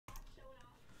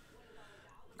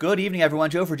Good evening,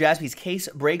 everyone. Joe for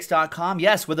jaspyscasebreaks.com.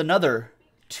 Yes, with another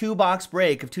 2-box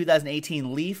break of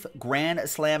 2018 Leaf Grand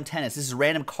Slam Tennis. This is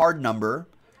random card number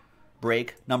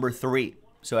break number 3.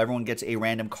 So everyone gets a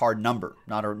random card number,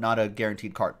 not a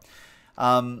guaranteed card.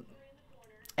 And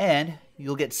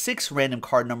you'll get 6 random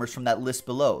card numbers from that list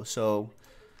below. So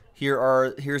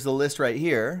here's the list right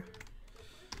here.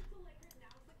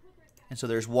 And so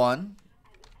there's 1,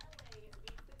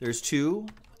 there's 2,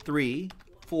 3,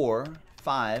 4,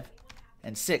 5,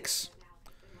 and 6.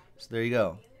 So there you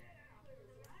go.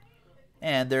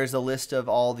 And there's a list of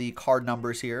all the card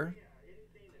numbers here.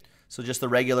 So just the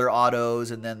regular autos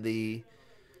and then the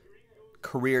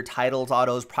career titles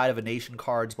autos, Pride of a Nation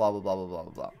cards, blah, blah, blah, blah, blah,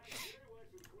 blah.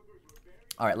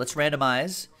 All right, let's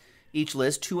randomize each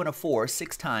list 2 and a 4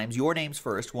 6 times. Your names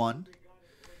first. 1,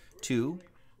 2,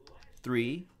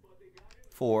 3,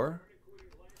 4,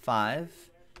 5,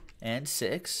 and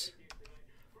 6.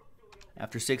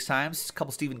 After 6 times, a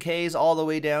couple Stephen K's all the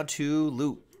way down to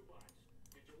Lou.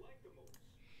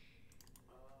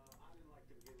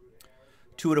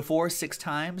 2 and a 4 6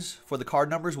 times for the card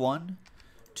numbers. 1,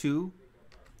 2,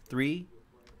 3,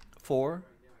 4,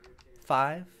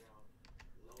 5,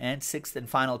 and 6th and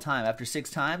final time. After 6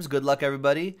 times, good luck,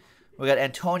 everybody. We got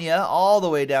Antonia all the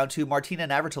way down to Martina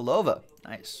Navratilova.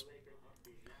 Nice.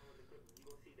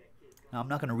 Now, I'm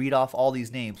not going to read off all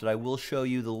these names, but I will show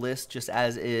you the list just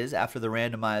as is after the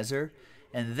randomizer.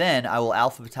 And then I will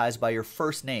alphabetize by your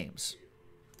first names.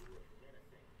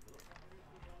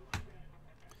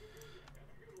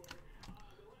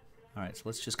 All right, so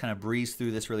let's just kind of breeze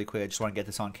through this really quick. I just want to get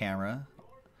this on camera,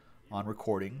 on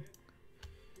recording.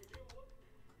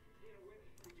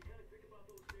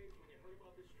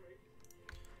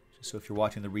 Just so if you're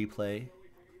watching the replay, you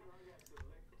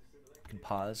can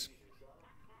pause.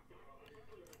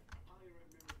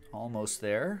 Almost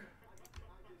there.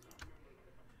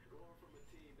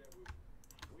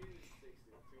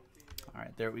 All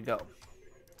right, there we go.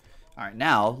 All right,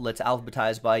 now let's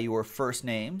alphabetize by your first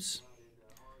names.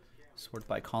 Sort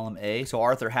by column A. So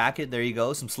Arthur Hackett, there you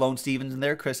go. Some Sloane Stevens in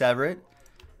there. Chris Everett.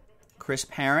 Chris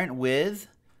Parent with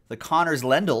the Connors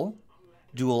Lendl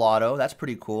dual auto. That's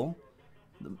pretty cool.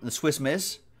 The Swiss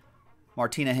Miss.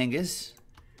 Martina Hingis.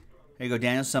 There you go,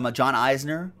 Daniel. Some John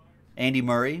Eisner. Andy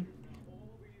Murray.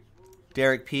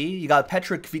 Derek P. You got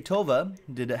Petra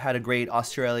Kvitova, had a great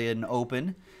Australian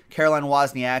Open. Caroline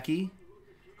Wozniacki,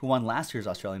 who won last year's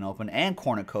Australian Open, and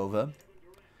Kornikova.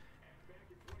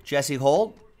 Jesse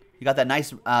Holt. You got that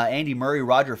nice Andy Murray,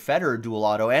 Roger Federer dual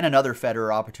auto, and another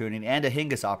Federer opportunity, and a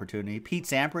Hingis opportunity. Pete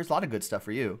Sampras, a lot of good stuff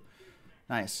for you.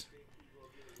 Nice.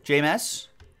 JMS.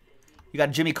 You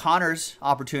got Jimmy Connors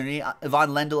opportunity,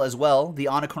 Yvonne Lendl as well. The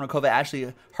Anna Kornikova,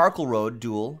 Ashley Harkleroad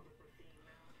dual.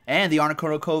 And the Anna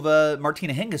Kornikova,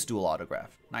 Martina Hingis dual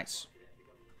autograph. Nice.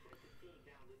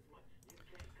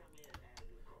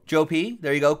 Joe P.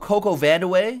 There you go. Coco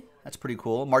Vandeweghe. That's pretty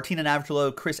cool. Martina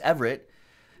Navratilova, Chris Everett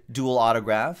dual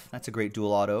autograph. That's a great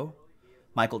dual auto.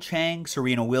 Michael Chang,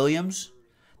 Serena Williams.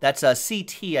 That's a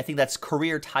CT. I think that's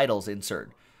career titles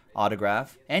insert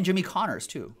autograph. And Jimmy Connors,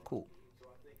 too. Cool.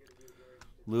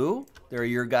 Lou. There are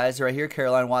your guys right here.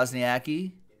 Caroline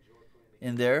Wozniacki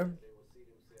in there.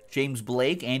 James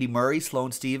Blake, Andy Murray,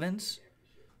 Sloane Stevens.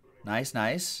 Nice,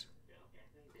 nice.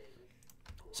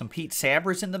 Some Pete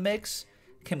Sampras in the mix.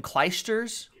 Kim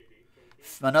Clijsters.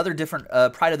 Another different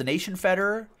Pride of the Nation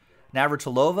Federer.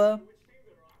 Navratilova.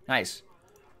 Nice.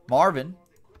 Marvin.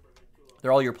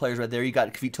 They're all your players right there. You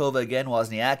got Kvitova again,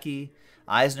 Wozniacki,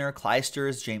 Eisner,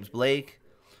 Clijsters, James Blake,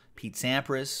 Pete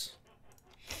Sampras.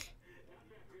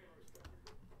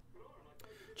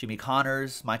 Jimmy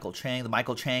Connors, Michael Chang, the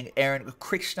Michael Chang, Aaron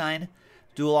Krickstein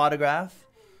dual autograph.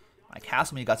 Mike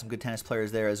Hasselman, you got some good tennis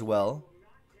players there as well.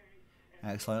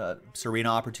 Excellent. Serena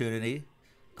opportunity.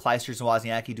 Clijsters and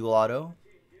Wozniacki dual auto.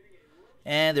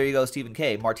 And there you go, Stephen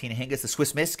K. Martina Hingis, the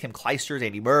Swiss Miss, Kim Clijsters,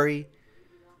 Andy Murray,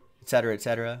 etc.,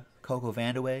 etc. Coco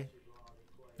Vandeweghe.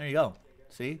 There you go.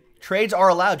 See? Trades are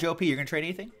allowed. Joe P., you're going to trade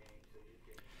anything?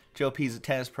 Joe P.'s a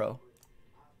tennis pro.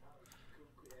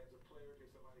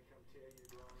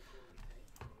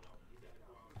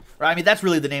 I mean, that's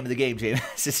really the name of the game, James.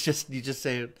 It's just, you just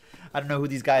say, I don't know who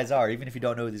these guys are. Even if you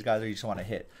don't know who these guys are, you just want to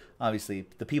hit. Obviously,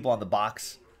 the people on the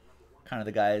box, kind of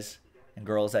the guys and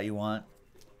girls that you want.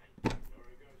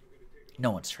 No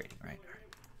one's trading, right?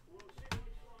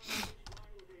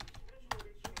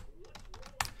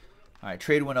 All right,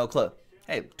 trade window close.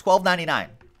 Hey, $12.99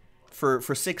 for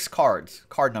 6 cards,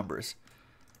 card numbers.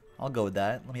 I'll go with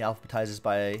that. Let me alphabetize this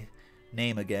by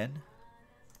name again.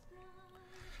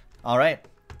 All right.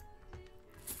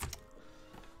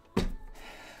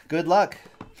 Good luck.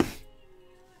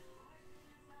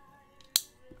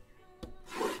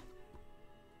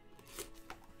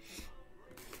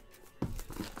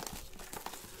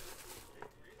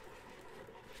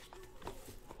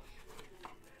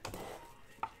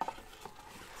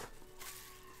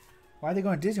 Why are they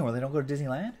going to Disney World? They don't go to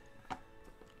Disneyland?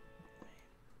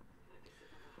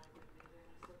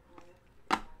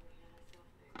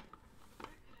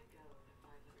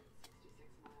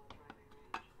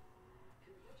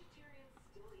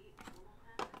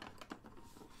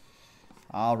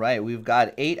 All right, we've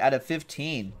got 8 out of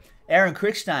 15. Aaron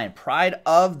Krickstein, pride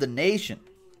of the nation.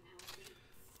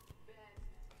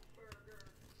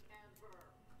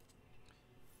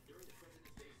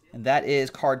 And that is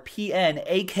card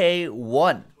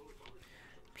PNAK1.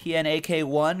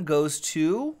 PNAK1 goes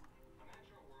to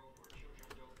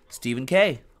Stephen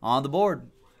K. on the board.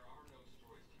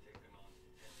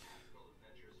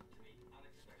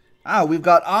 We've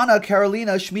got Anna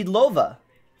Karolina Schmidlova.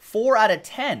 4 out of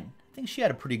 10. I think she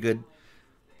had a pretty good...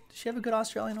 Did she have a good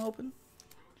Australian Open?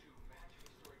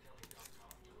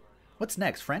 What's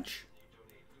next? French?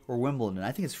 Or Wimbledon?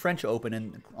 I think it's French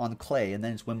Open on clay, and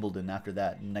then it's Wimbledon after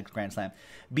that, next Grand Slam.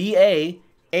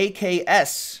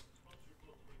 BAAKS.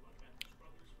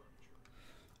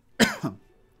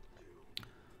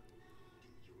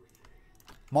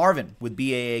 Marvin with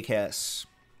BAAKS.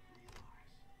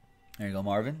 There you go,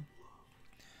 Marvin.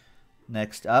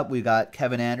 Next up, we got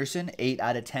Kevin Anderson, 8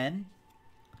 out of 10.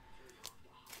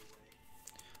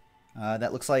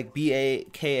 That looks like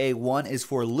BAKA1 is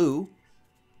for Lou.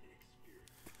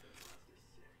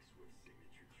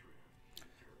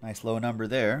 Nice low number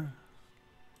there.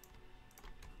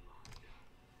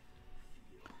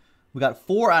 We got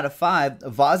 4 out of 5.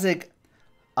 Vazik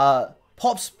Pospisil.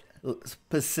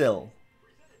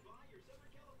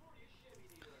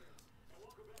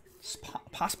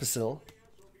 Pospisil.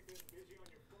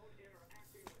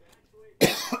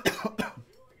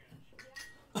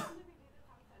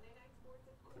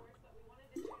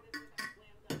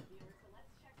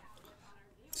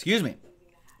 Excuse me.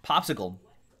 Popsicle.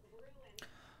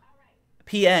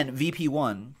 PN VP1.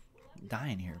 I'm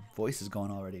dying here. Voice is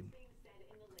going already.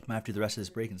 I'm gonna have to do the rest of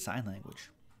this break in sign language.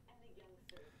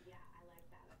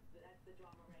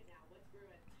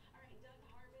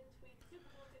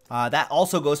 That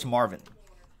also goes to Marvin.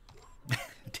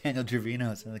 Daniel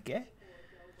Trevino. So okay.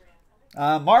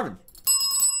 Marvin.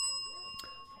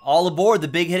 All aboard the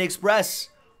Big Hit Express.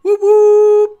 Whoop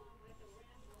whoop.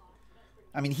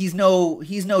 I mean, he's no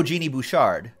Jeannie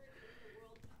Bouchard,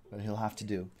 but he'll have to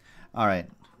do. All right.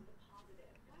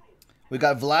 We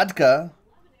got Vladka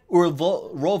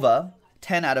Urlova,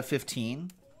 10 out of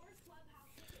 15.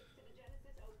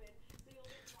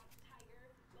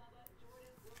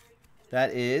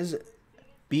 That is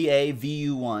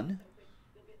BAVU1.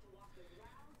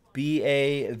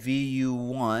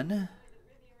 BAVU1.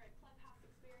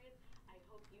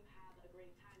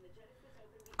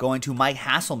 Going to Mike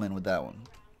Hasselman with that one.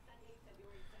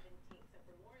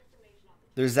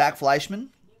 There's Zach Fleischman.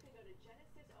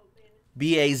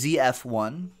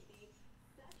 BAZF1.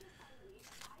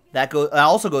 That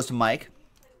also goes to Mike.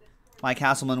 Mike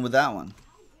Hasselman with that one.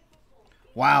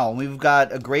 Wow, we've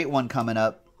got a great one coming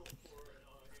up.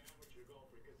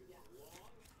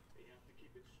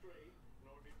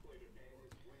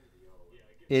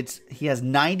 He has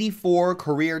 94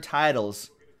 career titles.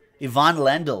 Ivan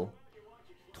Lendl.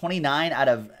 29 out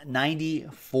of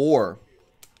 94.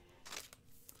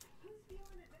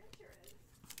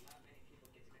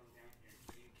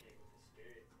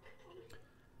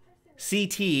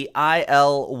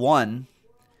 CTIL1.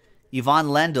 Ivan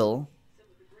Lendl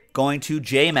going to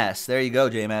JMS. There you go,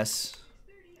 JMS.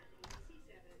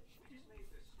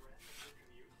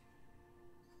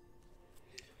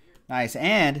 Nice.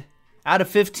 And out of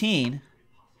 15,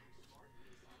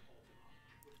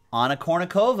 Anna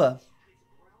Kournikova.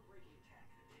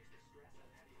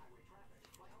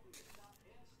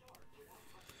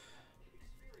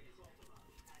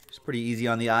 It's pretty easy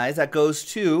on the eyes. That goes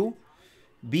to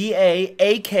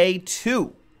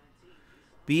BAAK2.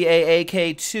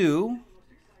 BAAK2.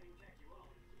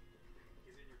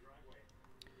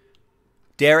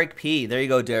 Derek P. There you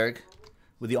go, Derek.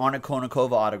 With the Anna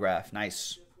Kournikova autograph.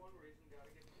 Nice.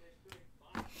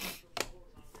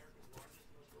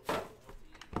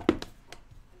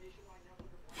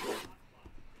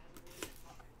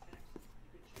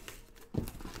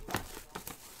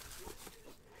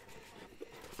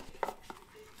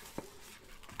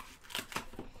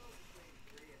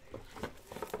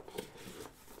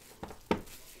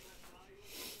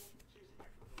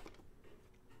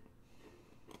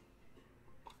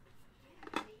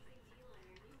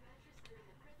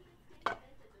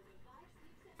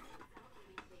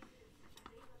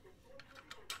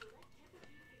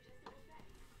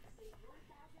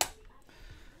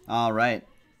 All right.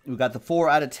 We got the 4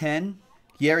 out of 10.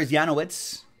 Jerzy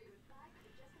Janowicz.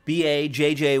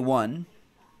 BAJJ1.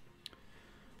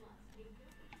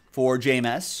 for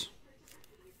JMS.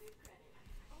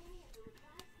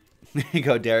 There you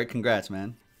go, Derek. Congrats,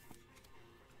 man.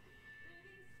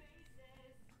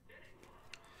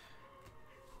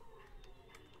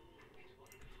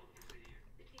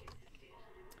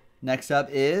 Next up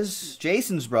is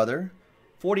Jason's brother,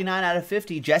 49 out of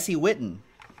 50, Jesse Witten.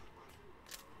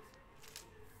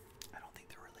 I don't think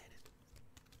they're related.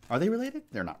 Are they related?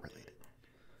 They're not related.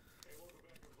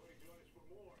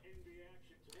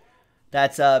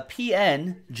 That's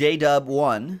PN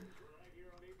JW1.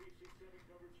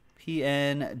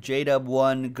 PN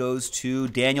JW1 goes to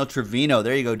Daniel Trevino.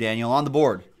 There you go, Daniel, on the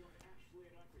board.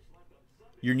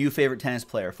 Your new favorite tennis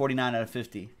player, 49 out of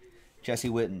 50, Jesse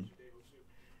Witten.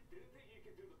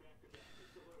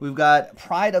 We've got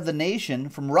Pride of the Nation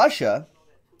from Russia,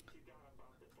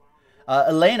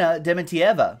 Elena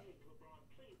Dementieva.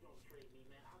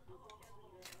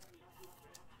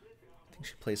 I think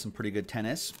she plays some pretty good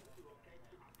tennis.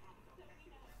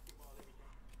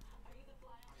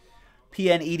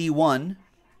 PN81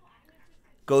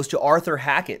 goes to Arthur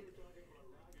Hackett.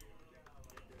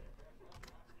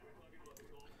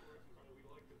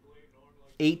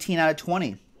 $18 out of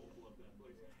 20.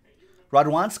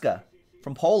 Radwanska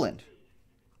from Poland.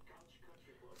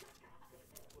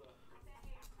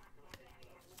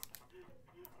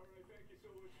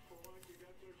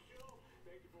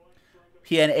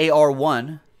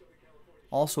 PNAR1,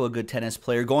 also a good tennis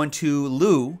player, going to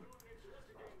Lou.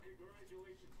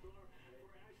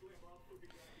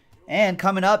 And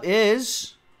coming up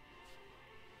is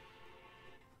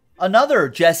another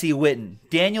Jesse Witten,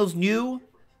 Daniel's new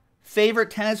favorite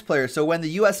tennis player. So when the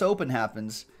U.S. Open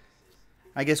happens,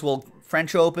 I guess we'll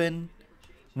French Open,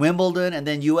 Wimbledon, and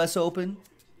then U.S. Open.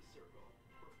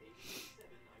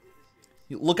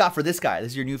 Look out for this guy.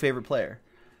 This is your new favorite player.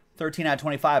 13 out of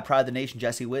 25, Pride of the Nation,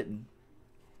 Jesse Witten.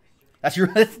 That's your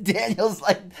Daniel's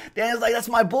like, that's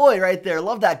my boy right there.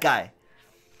 Love that guy.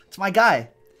 It's my guy.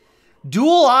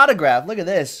 Dual autograph. Look at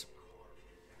this.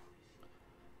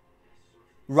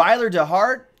 Ryler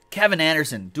DeHart, Kevin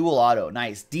Anderson. Dual auto.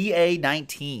 Nice.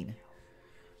 DA19.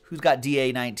 Who's got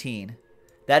DA19?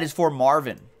 That is for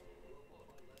Marvin.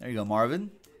 There you go,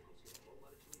 Marvin.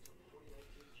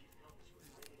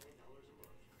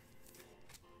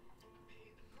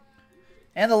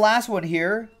 And the last one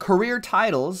here, career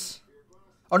titles.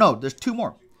 Oh, no, there's two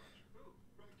more.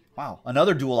 Wow,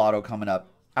 another dual auto coming up.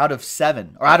 Out of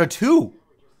 7, or out of 2.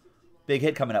 Big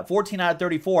hit coming up. 14 out of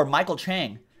 34, Michael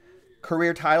Chang.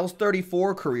 Career titles,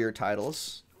 34 career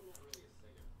titles.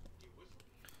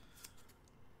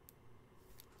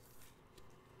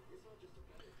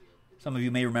 Some of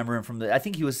you may remember him from the, I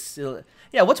think he was still,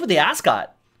 yeah, what's with the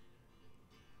ascot?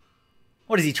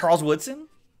 What is he, Charles Woodson?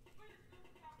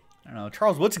 I don't know,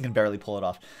 Charles Woodson can barely pull it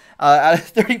off. Out of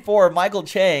 34, Michael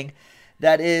Chang,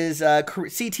 that is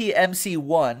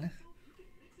CTMC1.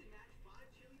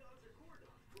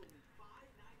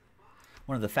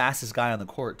 One of the fastest guy on the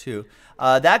court, too.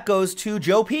 That goes to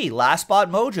Joe P, Last Spot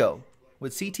Mojo,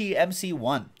 with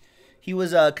CTMC1. He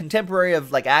was a contemporary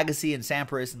of like Agassi and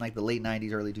Sampras in like the late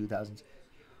 90s, early 2000s.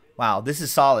 Wow, this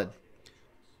is solid.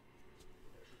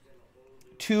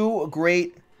 2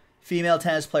 great female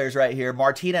tennis players right here.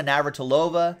 Martina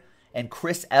Navratilova and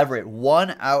Chris Everett.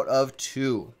 1 out of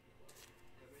 2.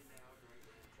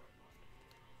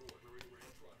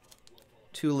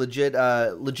 2 legit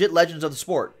legends of the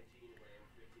sport.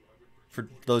 For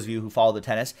those of you who follow the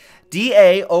tennis.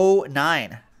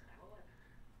 DA09.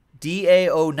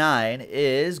 DA09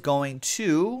 is going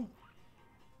to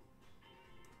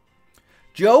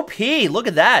Joe P. Look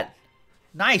at that.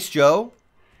 Nice, Joe.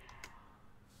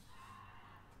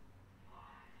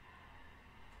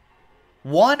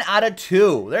 One out of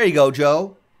 2. There you go,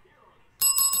 Joe.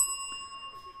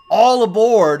 All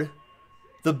aboard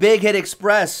the Big Hit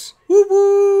Express. Whoop,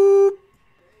 whoop.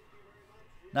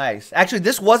 Nice. Actually,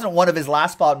 this wasn't one of his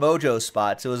Last Spot Mojo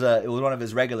spots. It was one of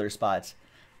his regular spots.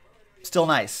 Still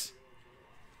nice.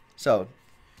 So,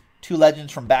 2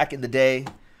 legends from back in the day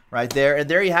right there. And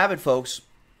there you have it, folks.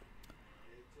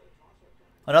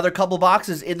 Another couple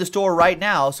boxes in the store right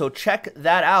now. So, check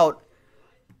that out.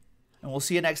 And we'll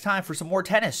see you next time for some more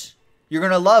tennis. You're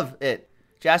going to love it.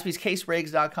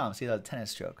 JaspysCaseBreaks.com. See that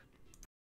tennis joke.